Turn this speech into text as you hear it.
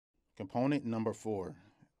Component number 4,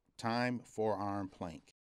 time forearm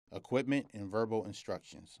plank. Equipment and verbal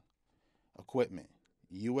instructions. Equipment,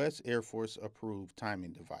 U.S. Air Force approved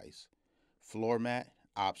timing device. Floor mat,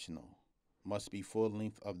 optional. Must be full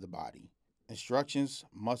length of the body. Instructions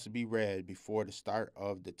must be read before the start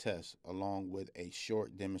of the test along with a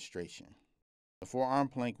short demonstration. The forearm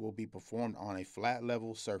plank will be performed on a flat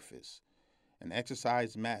level surface. An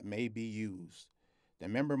exercise mat may be used. The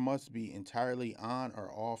member must be entirely on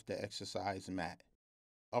or off the exercise mat.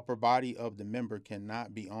 Upper body of the member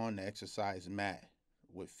cannot be on the exercise mat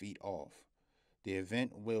with feet off. The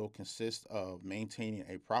event will consist of maintaining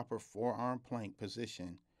a proper forearm plank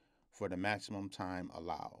position for the maximum time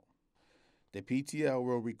allowed. The PTL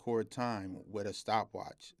will record time with a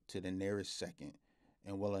stopwatch to the nearest second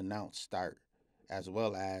and will announce start, as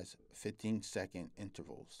well as 15-second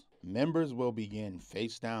intervals. Members will begin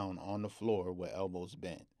face down on the floor with elbows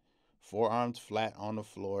bent, forearms flat on the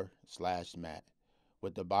floor/mat,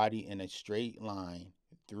 with the body in a straight line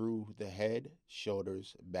through the head,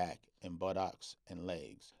 shoulders, back, and buttocks and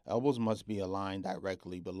legs. Elbows must be aligned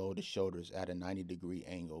directly below the shoulders at a 90-degree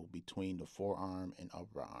angle between the forearm and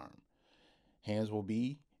upper arm. Hands will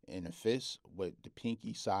be in a fist with the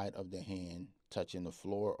pinky side of the hand touching the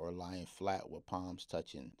floor or lying flat with palms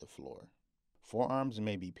touching the floor. Forearms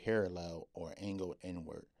may be parallel or angled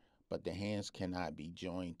inward, but the hands cannot be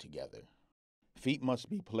joined together. Feet must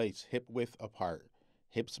be placed hip width apart.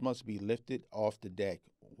 Hips must be lifted off the deck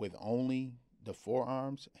with only the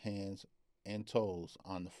forearms, hands, and toes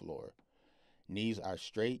on the floor. Knees are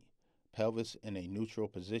straight, pelvis in a neutral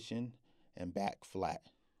position, and back flat.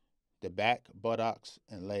 The back, buttocks,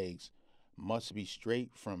 and legs must be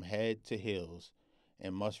straight from head to heels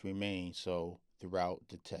and must remain so throughout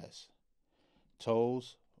the test.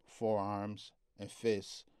 Toes, forearms, and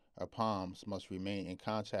fists or palms must remain in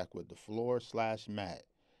contact with the floor/mat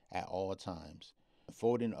at all times. The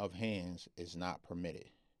folding of hands is not permitted.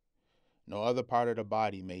 No other part of the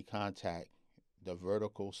body may contact the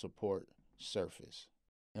vertical support surface.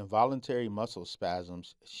 Involuntary muscle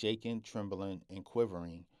spasms, shaking, trembling, and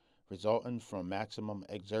quivering resulting from maximum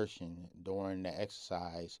exertion during the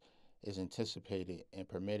exercise is anticipated and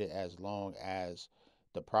permitted as long as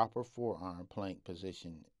the proper forearm plank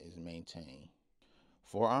position is maintained.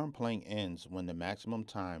 Forearm plank ends when the maximum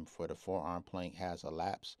time for the forearm plank has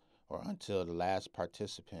elapsed or until the last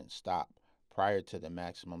participant stopped prior to the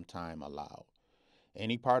maximum time allowed.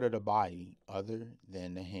 Any part of the body other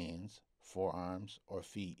than the hands, forearms, or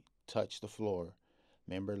feet touch the floor.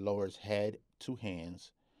 Member lowers head to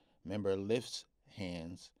hands. Member lifts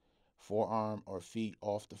hands, forearm, or feet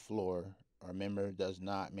off the floor, or member does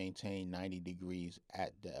not maintain 90 degrees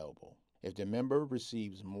at the elbow. If the member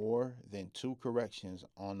receives more than 2 corrections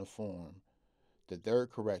on the form, the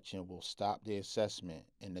third correction will stop the assessment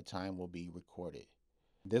and the time will be recorded.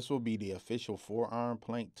 This will be the official forearm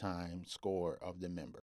plank time score of the member.